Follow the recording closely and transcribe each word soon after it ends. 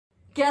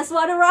Guess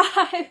what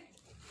arrived?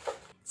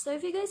 So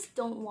if you guys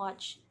don't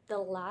watch the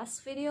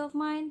last video of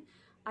mine,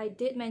 I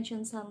did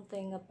mention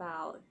something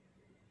about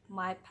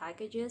my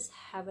packages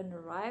haven't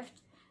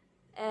arrived,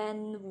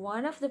 and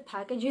one of the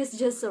packages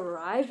just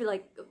arrived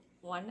like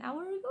 1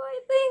 hour ago,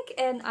 I think,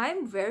 and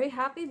I'm very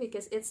happy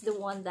because it's the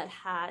one that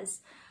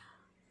has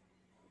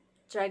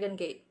Dragon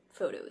Gate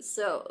photos.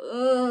 So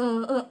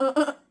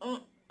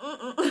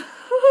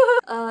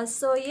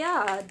so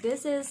yeah,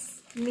 this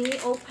is me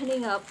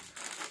opening up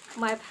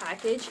my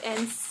package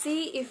and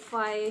see if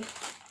I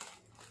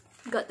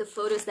got the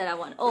photos that I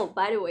want. Oh,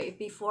 by the way,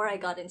 before I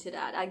got into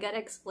that, I gotta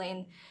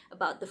explain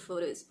about the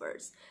photos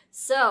first.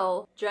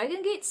 So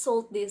Dragon Gate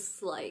sold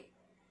these like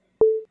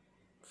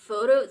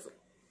photos,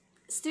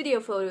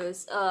 studio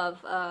photos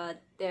of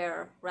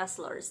their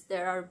wrestlers.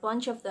 There are a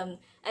bunch of them.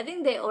 I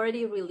think they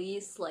already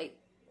released like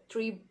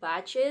 3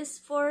 batches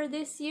for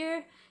this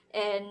year,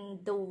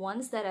 and the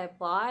ones that I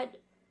bought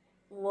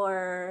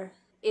were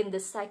in the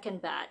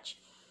second batch.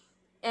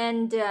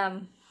 And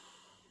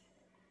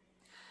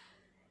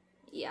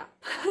yeah.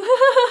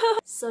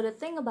 So the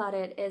thing about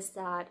it is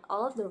that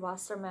all of the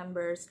roster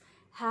members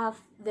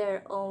have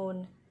their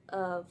own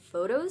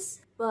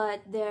photos,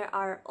 but there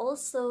are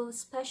also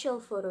special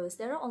photos.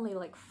 There are only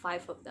like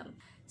 5 of them.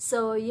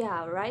 So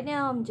yeah, right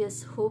now I'm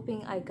just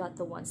hoping I got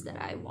the ones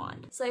that I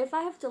want. So if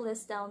I have to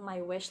list down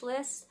my wish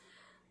list,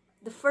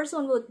 the first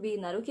one would be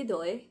Naruki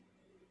Doi.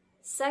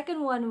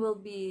 Second one will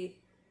be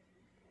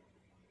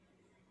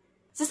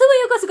Susumu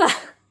Yokosuka.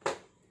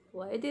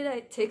 Why did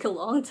I take a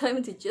long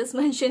time to just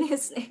mention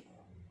his name?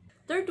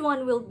 Third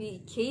one will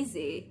be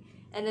KZ,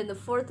 and then the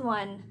fourth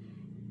one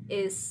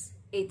is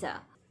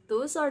Eita.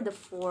 Those are the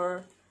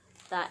 4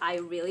 that I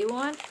really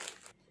want.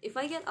 If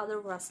I get other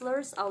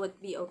wrestlers, I would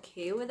be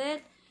okay with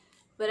it.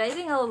 But I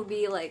think I'll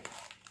be like,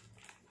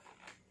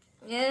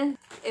 yeah,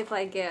 if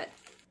I get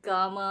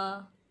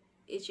Gama,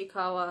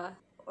 Ichikawa,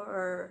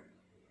 or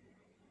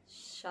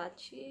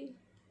Shachi.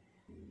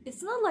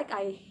 It's not like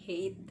I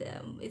hate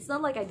them. It's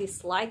not like I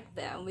dislike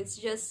them. It's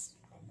just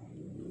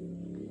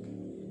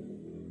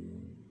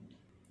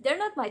they're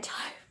not my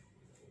type.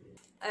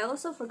 I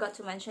also forgot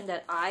to mention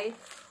that I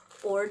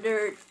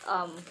ordered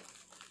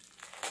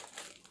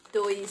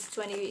Doi's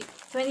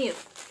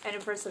 20th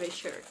anniversary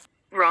shirt.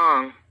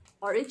 Wrong.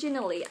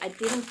 Originally, I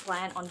didn't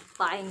plan on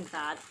buying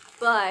that,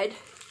 but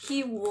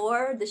he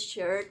wore the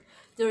shirt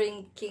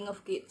during King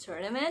of Gate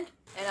tournament,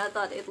 and I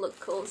thought it looked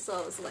cool, so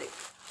I was like,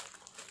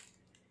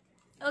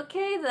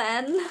 okay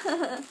then.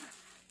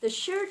 The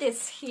shirt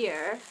is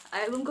here.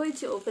 I'm going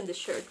to open the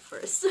shirt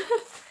first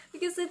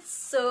because it's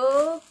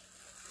so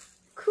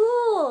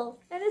cool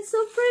and it's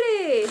so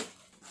pretty.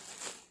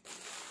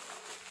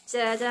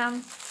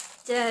 Jadam,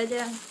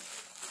 jadam,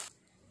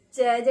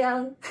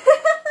 jadam.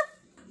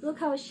 Look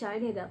how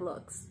shiny that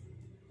looks.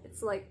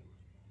 It's like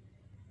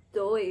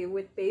Doi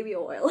with baby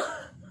oil.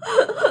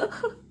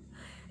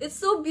 It's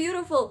so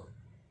beautiful.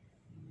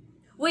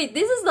 Wait,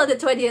 this is not the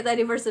 20th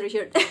anniversary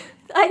shirt.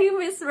 I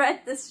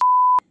misread this.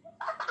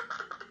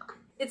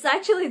 It's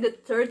actually the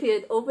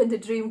 30th Open the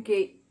Dream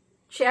Gate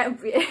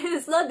champion.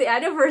 It's not the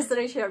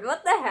anniversary shirt.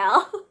 What the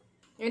hell?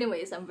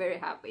 Anyways, I'm very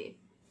happy.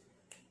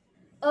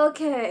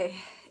 Okay,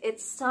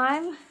 it's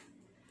time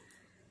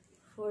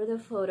for the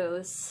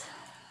photos.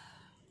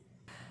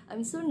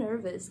 I'm so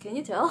nervous, can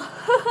you tell?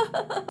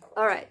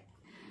 Alright,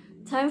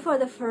 time for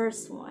the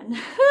first one.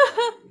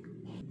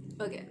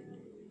 Okay.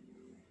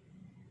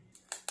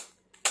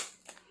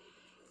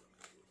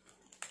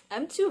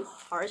 I'm too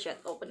harsh at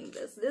opening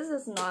this. This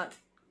is not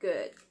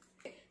good.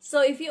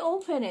 So if you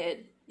open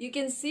it, you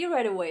can see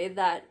right away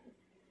that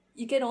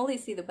you can only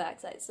see the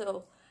backside.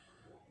 So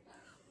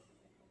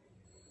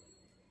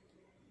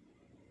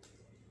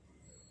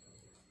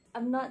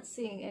I'm not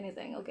seeing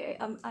anything. Okay,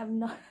 I'm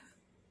not.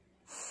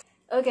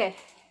 Okay.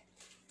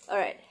 All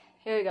right.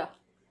 Here we go.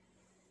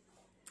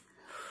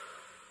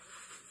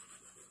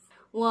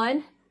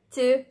 1,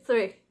 2,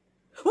 3.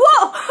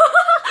 Whoa!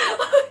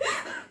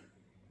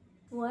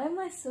 Why am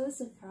I so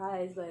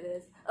surprised by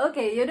this?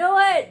 Okay, you know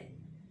what?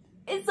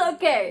 It's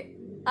okay.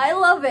 I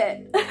love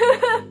it.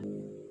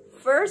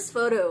 First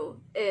photo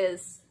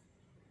is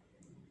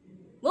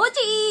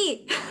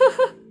Mochi!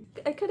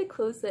 I could have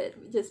closed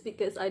it just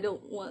because I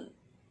don't want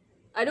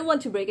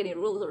to break any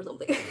rules or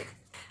something.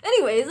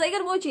 Anyways, I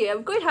got Mochi.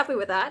 I'm quite happy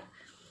with that.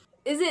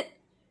 Is it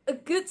a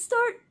good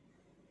start?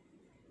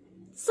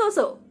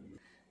 So-so.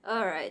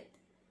 Alright,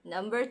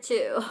 number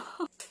 2.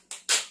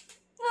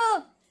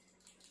 Oh.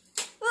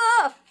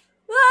 Ah!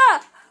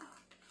 Ah!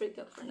 Freak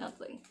out for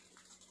nothing.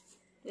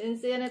 Didn't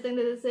see anything,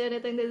 didn't see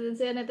anything, didn't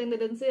see anything,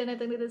 didn't see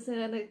anything, didn't see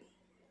anything.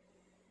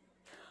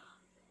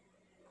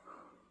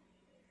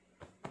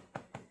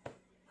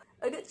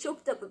 I got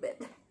choked up a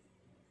bit.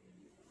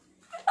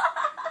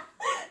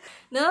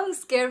 Now I'm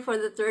scared for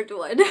the third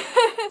one.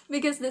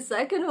 Because the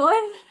second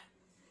one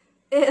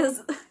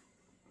is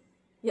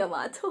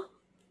Yamato.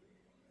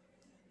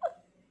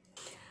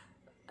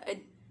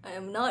 I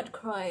am not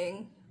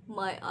crying.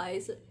 My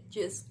eyes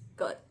just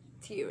got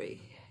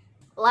teary.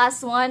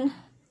 Last one.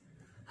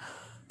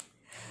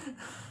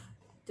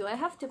 Do I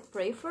have to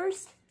pray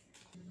first?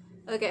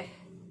 Okay.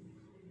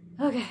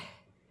 Okay.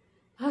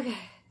 Okay.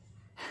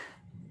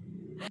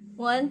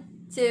 1,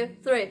 2,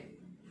 3.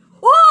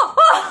 Whoa!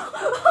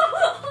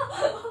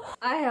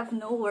 I have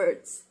no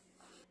words.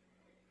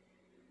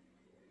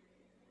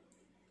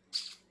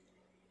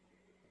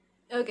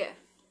 Okay.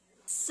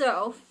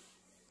 So,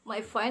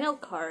 my final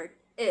card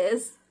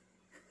is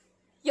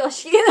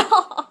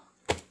Yoshino.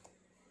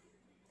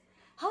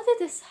 How did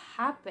this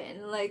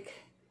happen?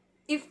 Like,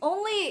 if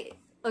only...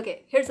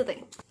 Okay, here's the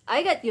thing.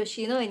 I got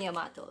Yoshino and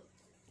Yamato.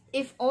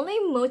 If only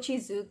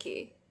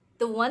Mochizuki,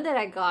 the one that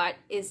I got,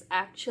 is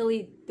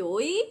actually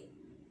Doi,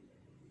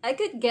 I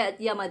could get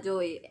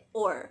Yamadoi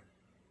or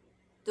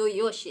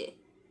Doyoshi.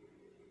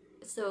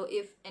 So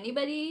if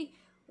anybody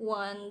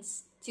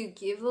wants to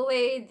give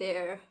away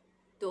their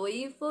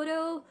Doi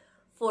photo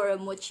for a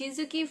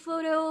Mochizuki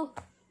photo,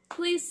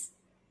 please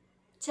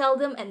tell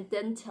them and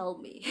then tell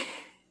me.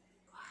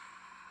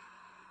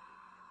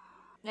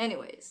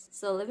 Anyways,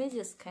 so let me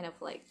just kind of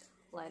like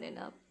line it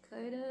up,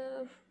 kind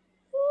of.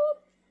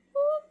 Whoop,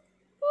 whoop,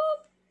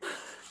 whoop.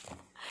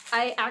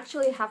 I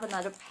actually have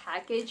another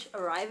package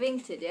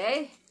arriving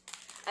today.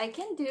 I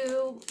can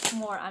do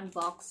more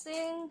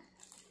unboxing,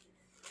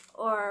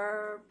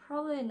 or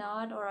probably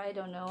not, or I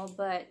don't know,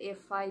 but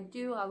if I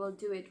do, I will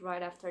do it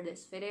right after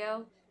this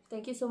video.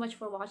 Thank you so much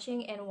for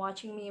watching and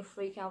watching me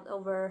freak out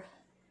over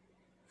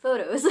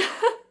photos.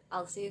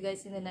 I'll see you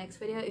guys in the next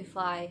video if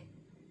I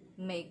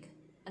make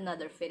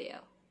another video.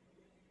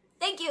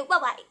 Thank you,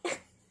 bye-bye.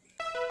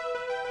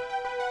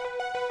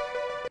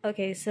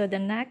 Okay, so the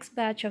next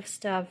batch of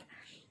stuff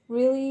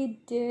really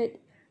did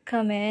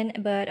come in,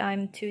 but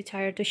I'm too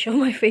tired to show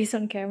my face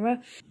on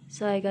camera.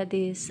 So I got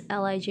these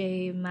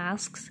LIJ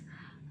masks,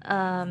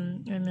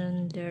 and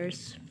then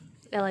there's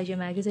LIJ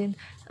magazine.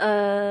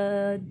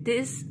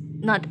 This,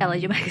 not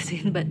LIJ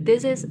magazine, but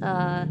this is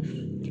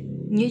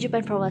New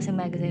Japan Pro Wrestling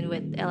magazine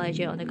with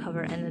LIJ on the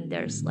cover, and then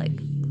there's like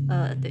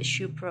the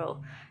Shoe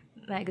Pro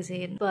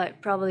magazine, but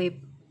probably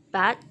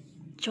bad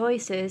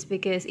choices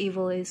because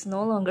Evil is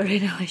no longer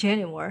in LIJ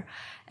anymore.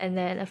 And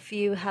then a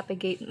few Happy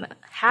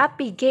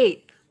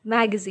Gate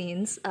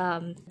magazines.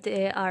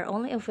 They are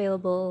only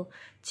available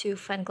to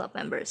fan club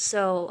members.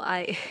 So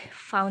I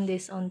found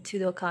this on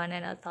Tudokan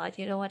and I thought,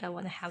 you know what, I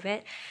want to have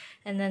it.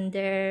 And then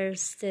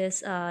there's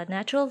this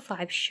Natural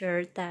Vibe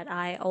shirt that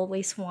I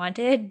always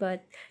wanted,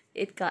 but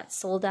it got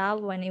sold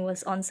out when it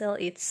was on sale.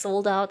 It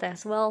sold out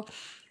as well.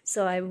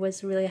 So I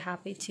was really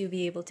happy to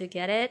be able to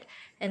get it.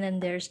 And then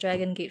there's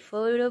Dragon Gate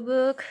photo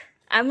book.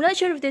 I'm not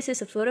sure if this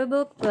is a photo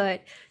book,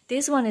 but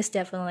this one is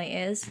definitely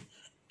is.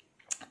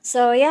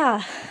 So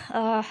yeah,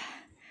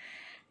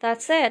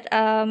 that's it.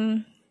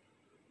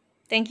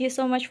 Thank you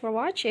so much for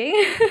watching.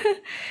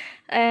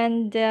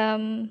 And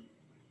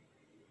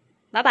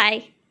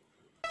bye-bye.